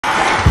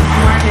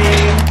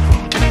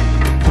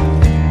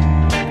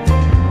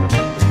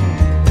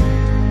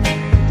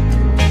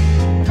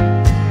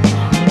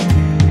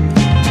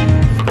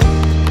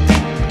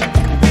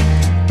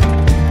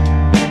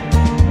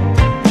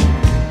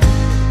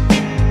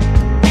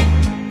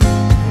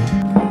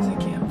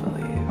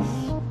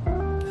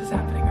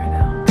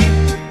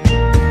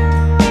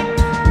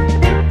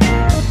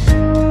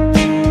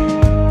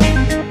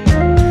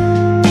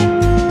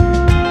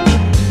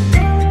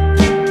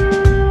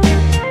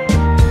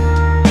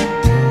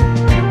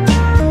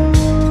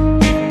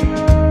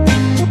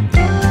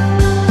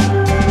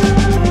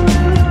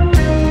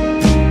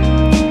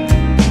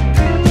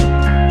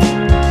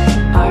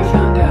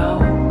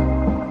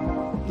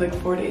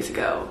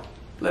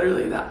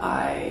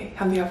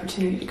I have the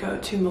opportunity to go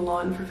to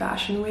Milan for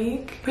Fashion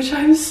Week, which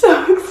I'm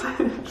so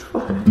excited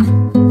for.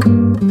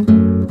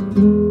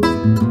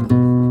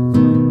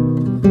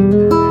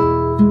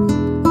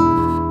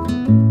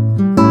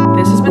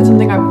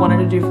 Something I've wanted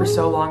to do for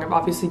so long. I've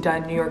obviously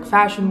done New York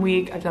Fashion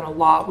Week. I've done a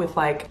lot with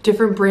like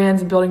different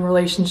brands and building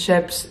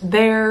relationships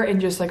there,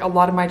 and just like a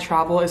lot of my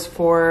travel is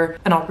for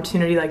an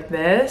opportunity like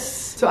this.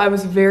 So I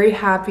was very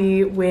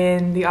happy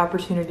when the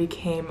opportunity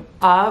came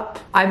up.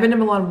 I've been to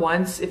Milan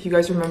once. If you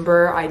guys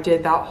remember, I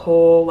did that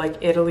whole like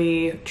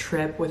Italy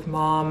trip with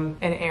Mom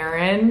and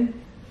Aaron.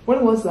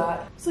 When was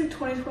that? It's like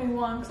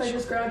 2021 because I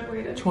just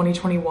graduated.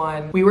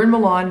 2021. We were in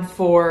Milan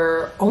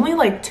for only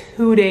like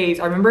 2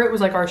 days. I remember it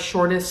was like our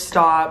shortest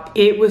stop.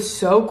 It was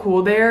so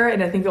cool there,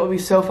 and I think it will be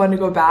so fun to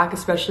go back,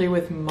 especially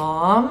with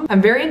Mom.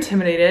 I'm very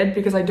intimidated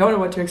because I don't know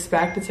what to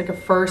expect. It's like a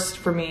first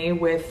for me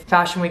with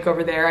Fashion Week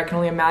over there. I can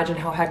only imagine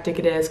how hectic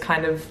it is,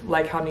 kind of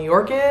like how New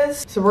York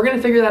is. So we're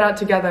gonna figure that out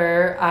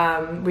together.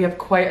 We have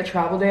quite a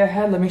travel day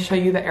ahead. Let me show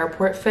you the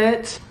airport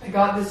fit. I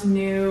got this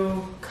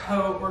new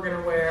coat we're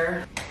gonna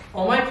wear.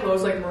 All my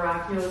clothes like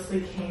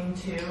miraculously came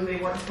too. They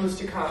weren't supposed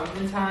to come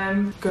in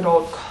time. Good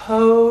old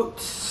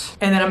coat.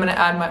 And then I'm gonna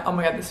add my, oh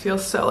my God, this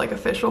feels so like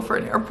official for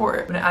an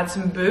airport. I'm gonna add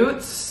some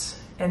boots,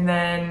 and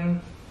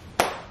then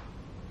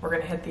we're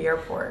gonna hit the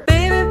airport.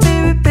 Baby,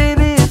 baby,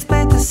 baby, it's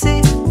plain to see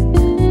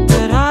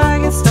that I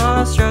get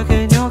starstruck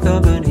in your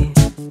company.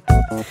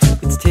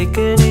 It's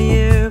taken a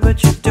year,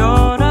 but you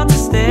don't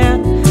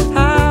understand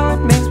how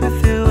it makes me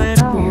feel when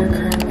we are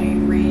currently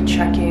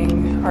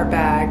rechecking our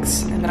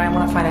bags, and then I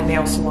want to find a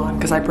nail salon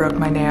because I broke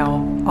my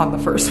nail on the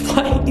first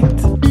flight.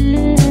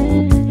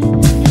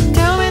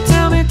 Tell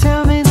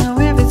me now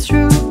if it's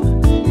true.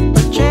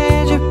 A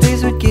change of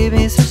pace would give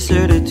me some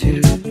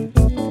certitude.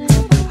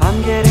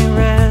 I'm getting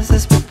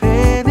restless, but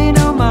baby,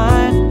 don't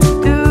mind.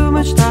 Too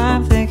much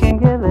time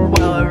thinking.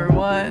 Well,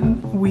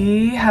 everyone,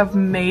 we have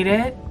made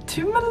it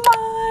to Milan.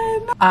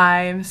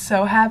 I'm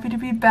so happy to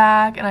be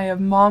back, and I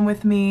have Mom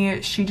with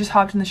me. She just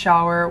hopped in the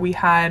shower. We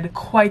had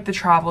quite the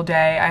travel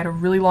day. I had a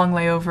really long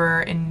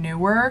layover in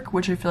Newark,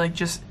 which I feel like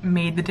just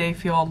made the day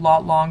feel a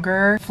lot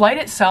longer. Flight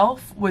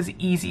itself was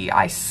easy.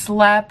 I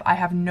slept. I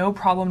have no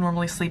problem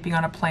normally sleeping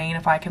on a plane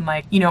if I can,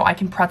 like, you know, I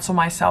can pretzel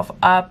myself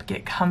up,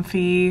 get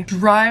comfy.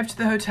 Drive to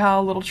the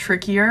hotel, a little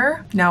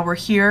trickier. Now we're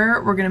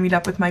here. We're gonna meet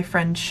up with my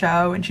friend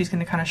Sho, and she's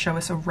gonna kind of show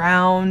us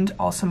around.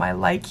 Also, my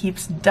light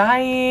keeps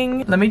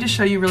dying. Let me just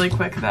show you really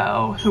quick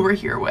though who we're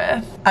here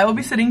with. I will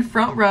be sitting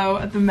front row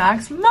at the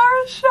Max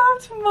Mara show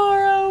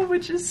tomorrow,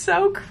 which is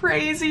so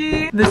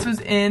crazy. This was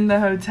in the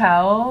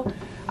hotel.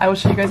 I will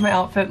show you guys my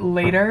outfit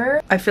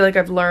later. I feel like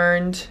I've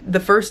learned the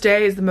first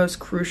day is the most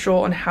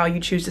crucial on how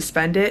you choose to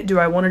spend it. Do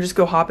I want to just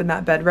go hop in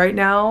that bed right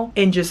now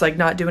and just like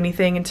not do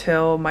anything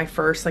until my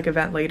first like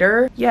event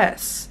later?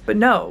 Yes, but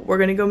no, we're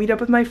gonna go meet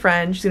up with my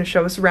friend. She's gonna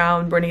show us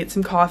around. We're gonna get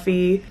some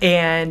coffee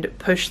and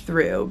push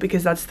through,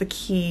 because that's the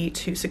key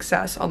to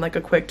success on like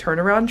a quick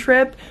turnaround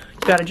trip.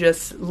 You gotta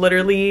just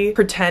literally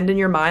pretend in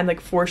your mind, like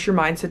force your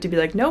mindset to be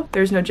like, nope,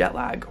 there's no jet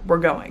lag, we're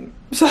going.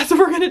 So that's what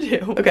we're gonna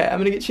do. Okay, I'm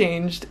gonna get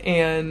changed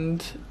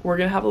and we're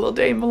gonna have a little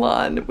day in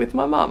Milan with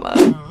my mama.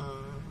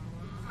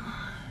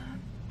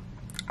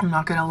 I'm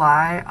not gonna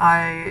lie,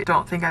 I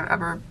don't think I've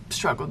ever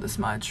struggled this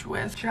much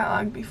with jet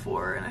lag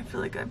before, and I feel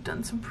like I've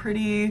done some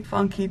pretty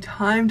funky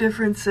time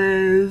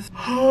differences.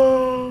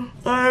 That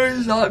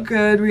was not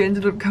good. We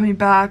ended up coming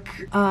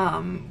back.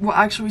 Well,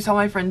 actually, we saw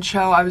my friend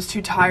Cho. I was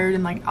too tired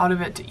and like out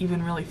of it to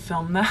even really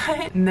film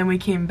that. And then we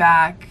came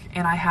back,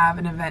 and I have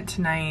an event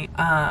tonight,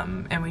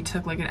 and we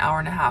took like an 1.5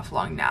 hour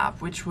long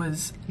nap, which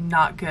was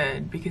not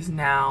good because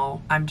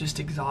now I'm just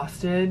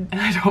exhausted and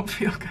I don't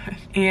feel good.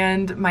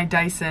 And my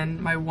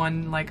Dyson, my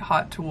one like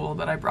hot tool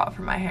that I brought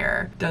for my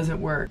hair,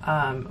 doesn't work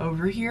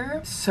over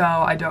here, so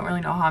I don't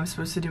really know how I'm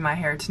supposed to do my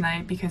hair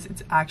tonight because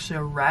it's actually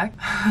a wreck.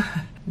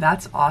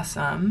 That's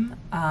awesome.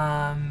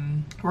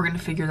 We're gonna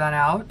figure that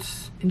out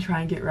and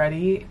try and get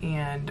ready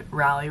and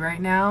rally right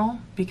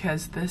now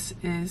because this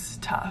is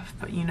tough.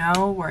 But you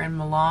know, we're in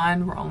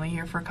Milan, we're only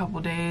here for a couple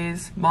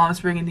days.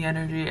 Mom's bringing the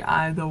energy,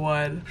 I'm the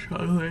one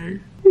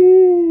struggling.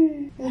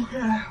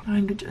 Okay,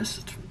 I'm gonna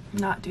just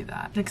not do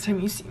that. Next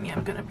time you see me,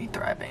 I'm gonna be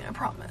thriving, I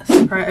promise.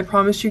 All right, I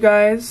promised you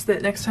guys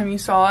that next time you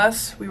saw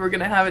us, we were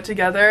gonna have it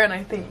together, and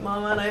I think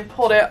Mama and I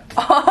pulled it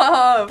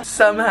off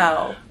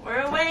somehow.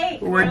 We're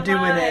awake. We're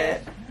doing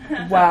it.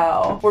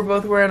 Wow. We're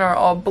both wearing our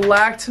all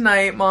black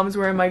tonight. Mom's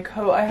wearing my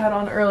coat I had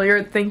on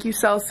earlier. Thank you,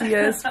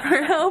 Celsius,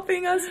 for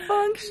helping us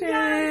function.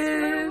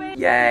 Yes,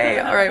 yay.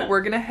 All right,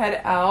 we're gonna head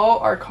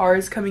out. Our car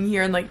is coming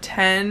here in like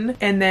 10,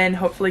 and then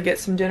hopefully get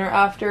some dinner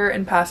after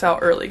and pass out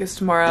early because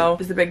tomorrow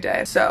is the big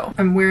day. So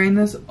I'm wearing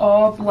this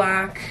all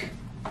black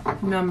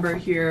number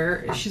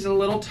here. She's a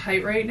little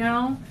tight right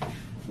now,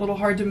 a little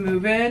hard to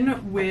move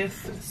in,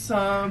 with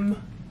some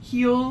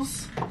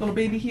heels, little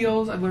baby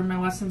heels. I've learned my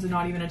lessons and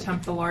not even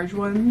attempt the large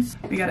ones.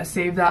 We gotta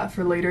save that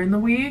for later in the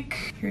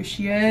week. Here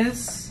she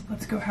is.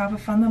 Let's go have a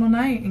fun little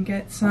night and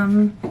get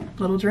some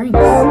little drinks.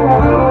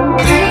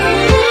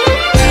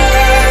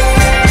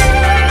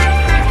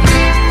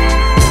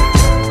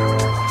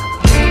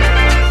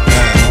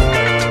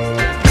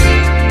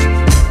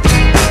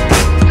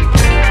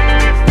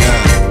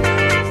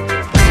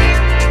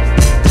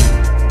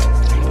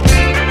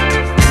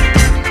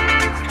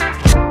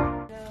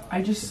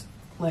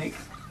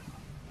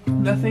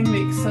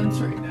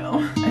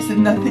 know. I said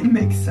nothing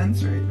makes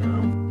sense right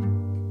now.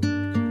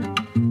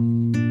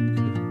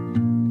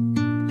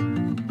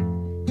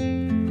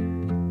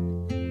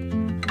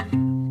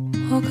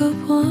 Woke up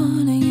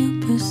wanting you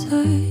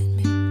beside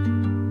me.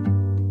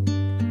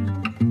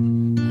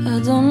 I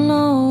don't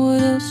know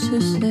what else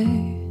to say.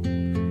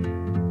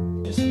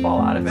 Just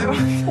fall out of it.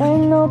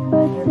 Ain't no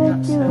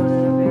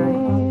particular.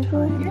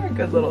 You're a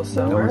good little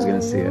sewer. No one's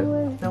gonna see it.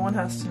 No one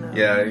has to know.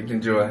 Yeah, you can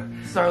do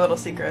This is our little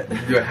secret.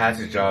 a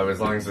hatchet job as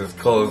long as it's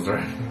closed,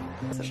 right?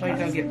 So you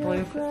go get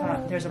blue.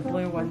 There's a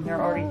blue one. They're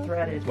already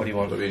threaded. What do you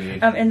want? What do you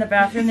need? In the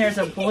bathroom, there's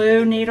a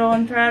blue needle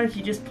and thread. If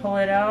you just pull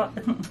it out.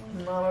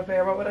 Mama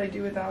Bear, what would I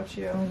do without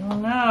you? I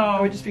don't I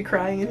know. would just be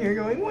crying in here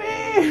going,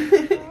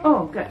 wee.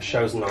 Oh, good.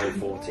 Show's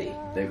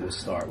 9:40. They will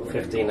start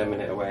 15 a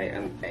minute away,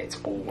 and it's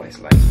always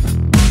late.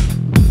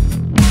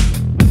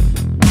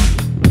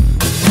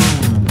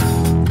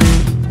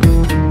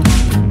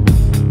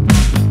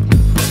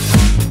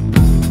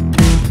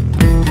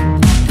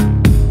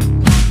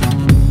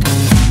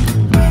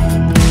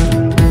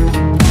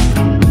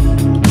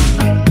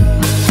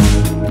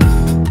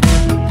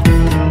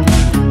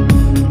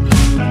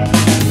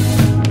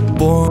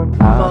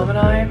 Mom and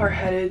I are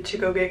headed to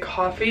go get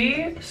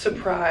coffee.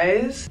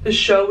 Surprise. The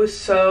show was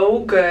so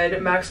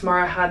good. Max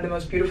Mara had the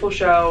most beautiful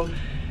show.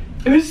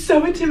 It was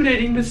so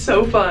intimidating but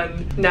so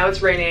fun. Now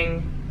it's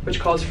raining, which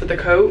calls for the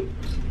coat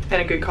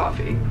and a good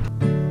coffee.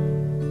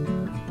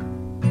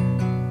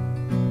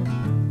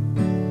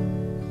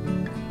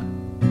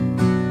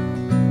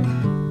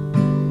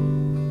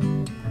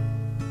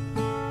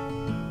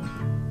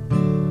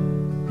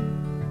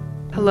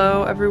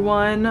 Hello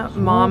everyone.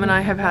 Mom and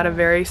I have had a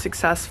very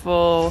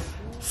successful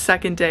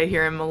second day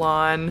here in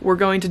Milan. We're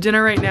going to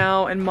dinner right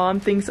now and Mom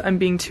thinks I'm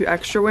being too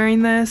extra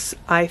wearing this.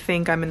 I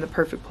think I'm in the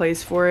perfect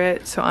place for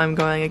it, so I'm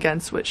going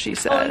against what she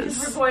says.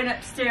 We're going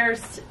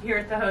upstairs here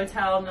at the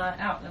hotel, not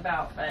out and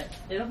about, but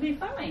it'll be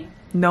fine.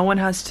 No one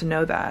has to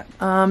know that.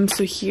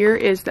 So here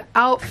is the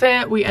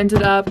outfit. We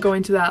ended up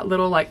going to that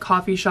little like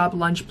coffee shop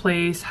lunch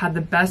place, had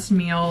the best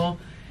meal.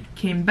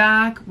 Came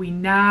back, we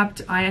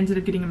napped. I ended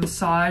up getting a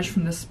massage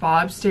from the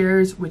spa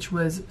upstairs, which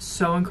was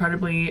so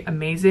incredibly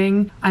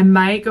amazing. I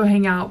might go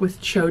hang out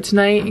with Cho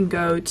tonight and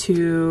go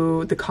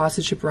to the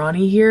Casa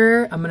Cipriani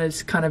here. I'm gonna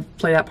just kind of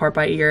play that part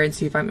by ear and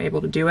see if I'm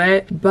able to do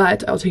it.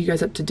 But I'll take you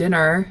guys up to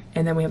dinner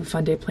and then we have a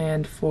fun day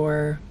planned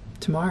for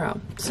tomorrow.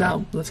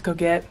 So let's go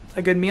get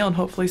a good meal and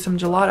hopefully some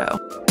gelato.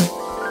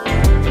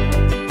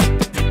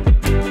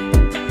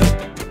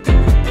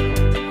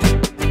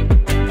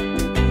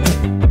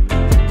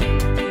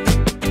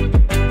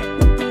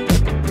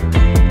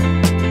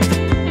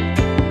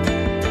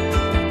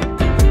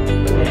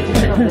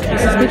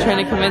 This is me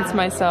trying to convince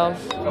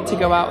myself to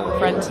go out with a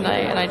friend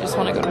tonight and I just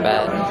want to go to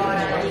bed.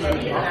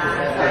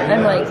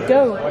 I'm like,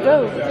 go,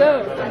 go,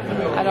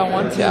 go. I don't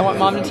want to. I want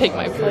Mom to take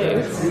my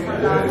place. Did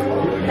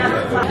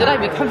I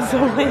become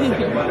so lame?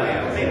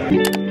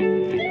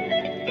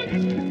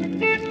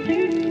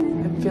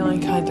 I'm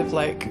feeling kind of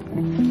like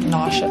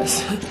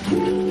nauseous.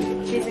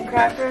 Cheese and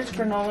crackers,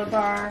 granola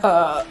bar,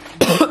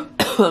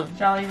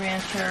 Jolly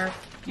Rancher,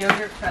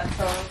 yogurt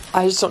pretzels.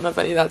 I just don't know if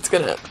any of that's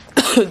gonna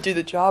do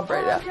the job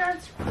right now.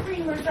 Dad's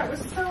creamers, that was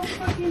so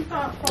fucking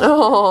thoughtful.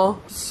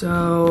 Oh.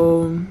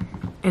 So,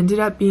 ended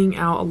up being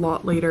out a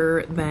lot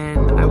later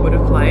than I would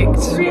have liked.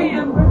 3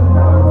 a.m.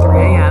 3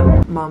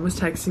 a.m. Mom was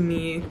texting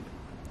me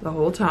the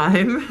whole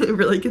time,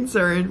 really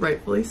concerned,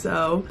 rightfully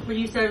so. Well,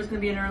 you said it was going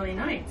to be an early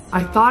night. So.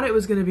 I thought it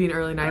was going to be an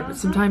early night, but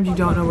sometimes you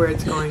don't know where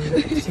it's going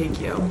to take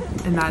you.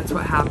 And that's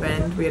what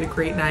happened. We had a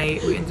great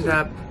night. We ended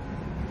up,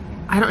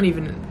 I don't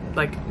even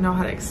like know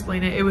how to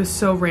explain it. It was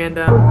so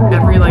random.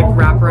 Every like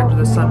rapper under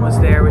the sun was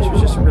there, which was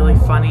just really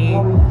funny.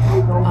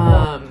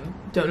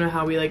 Don't know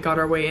how we like got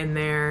our way in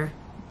there.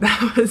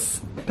 That was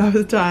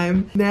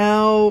time.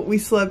 Now we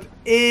slept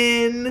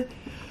in.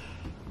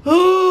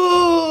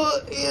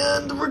 Oh,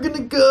 and we're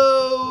gonna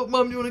go.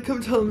 Mom, do you want to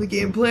come tell them the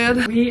game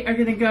plan? We are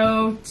going to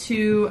go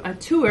to a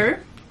tour.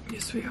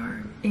 Yes, we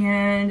are.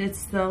 And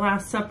it's the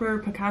Last Supper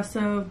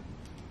Picasso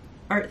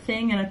art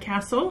thing in a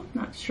castle.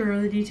 Not sure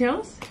of the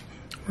details.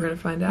 We're gonna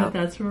find But out.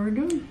 that's what we're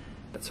doing.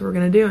 That's what we're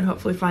gonna do and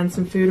hopefully find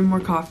some food and more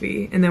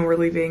coffee. And then we're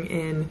leaving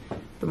in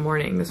the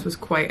morning. This was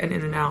quite an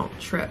in and out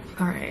trip.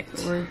 All right.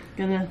 So we're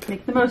gonna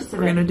make the most of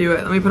We're it. gonna do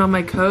it. Let me put on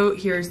my coat.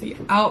 Here's the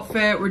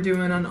outfit. We're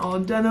doing an all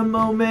denim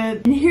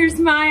moment. And here's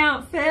my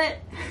outfit.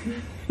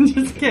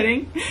 Just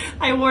kidding.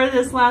 I wore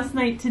this last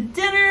night to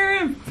dinner.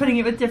 I'm putting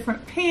it with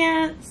different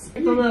pants.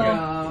 With a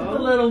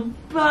little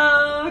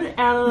bow to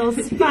add a little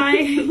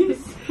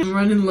spice. I'm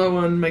running low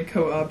on my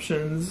coat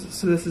options,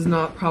 so this is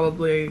not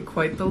probably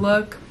quite the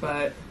look,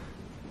 but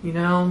you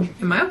know,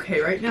 am I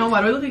okay right now?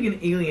 Why do I look like an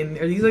alien?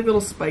 Are these like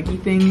little spiky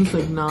things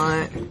like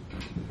not?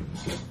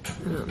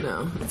 I don't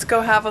know. Let's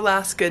go have a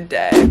last good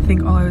day. I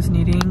think all I was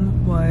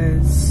needing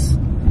was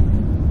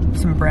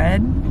some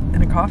bread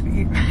and a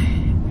coffee.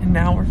 And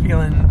now we're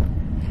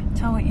feeling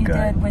Tell what you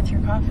good. did with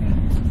your coffee.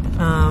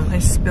 I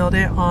spilled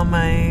it on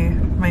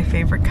my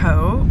favorite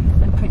coat.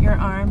 And put your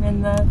arm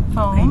in the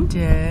foam. I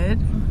did.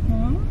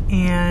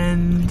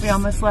 and We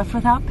almost left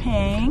without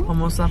paying.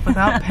 almost left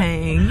without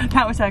paying.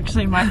 That was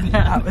actually my bad.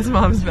 That was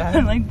Mom's bad.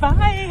 I'm like, bye,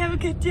 have a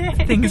good day.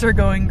 Things are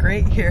going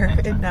great here,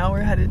 and now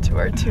we're headed to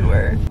our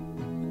tour.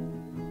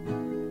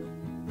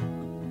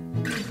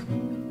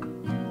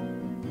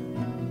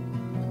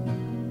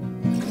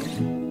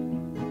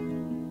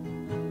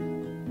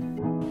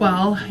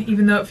 Well,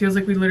 even though it feels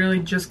like we literally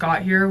just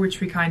got here,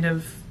 which we kind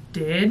of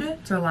did,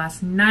 it's our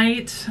last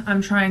night,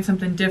 I'm trying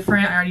something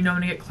different. I already know I'm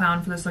gonna get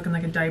clowned for this looking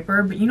like a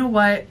diaper, but you know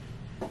what?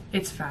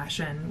 It's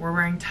fashion. We're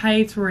wearing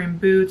tights, we're wearing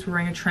boots, we're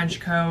wearing a trench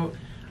coat.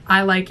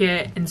 I like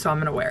it, and so I'm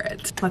gonna wear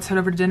it. Let's head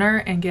over to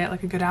dinner and get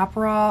like a good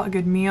Aperol, a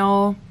good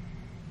meal,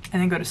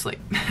 and then go to sleep.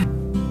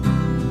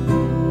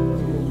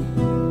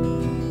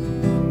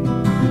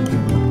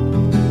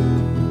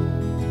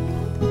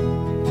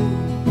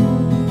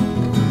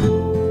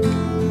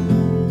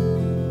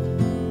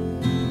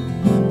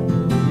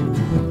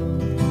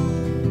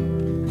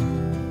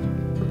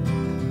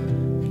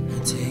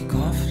 Take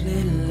off,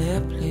 little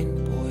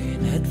airplane boy,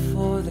 and head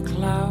for the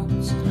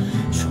clouds.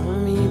 Show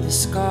me the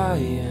sky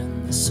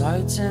and the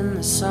sights and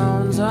the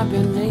sounds. I've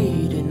been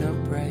needing a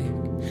break,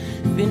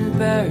 been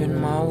bearing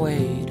my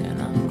weight,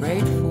 and I'm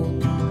grateful.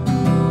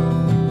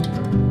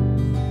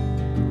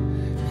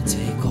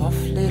 Take off,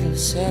 little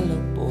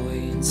sailor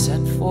boy, and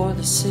set for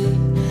the sea.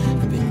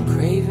 I've been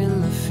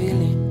craving the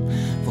feeling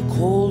of a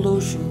cold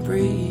ocean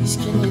breeze.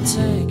 Can you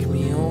take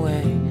me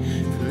away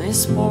from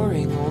this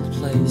boring old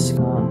place?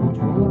 Got me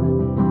dreaming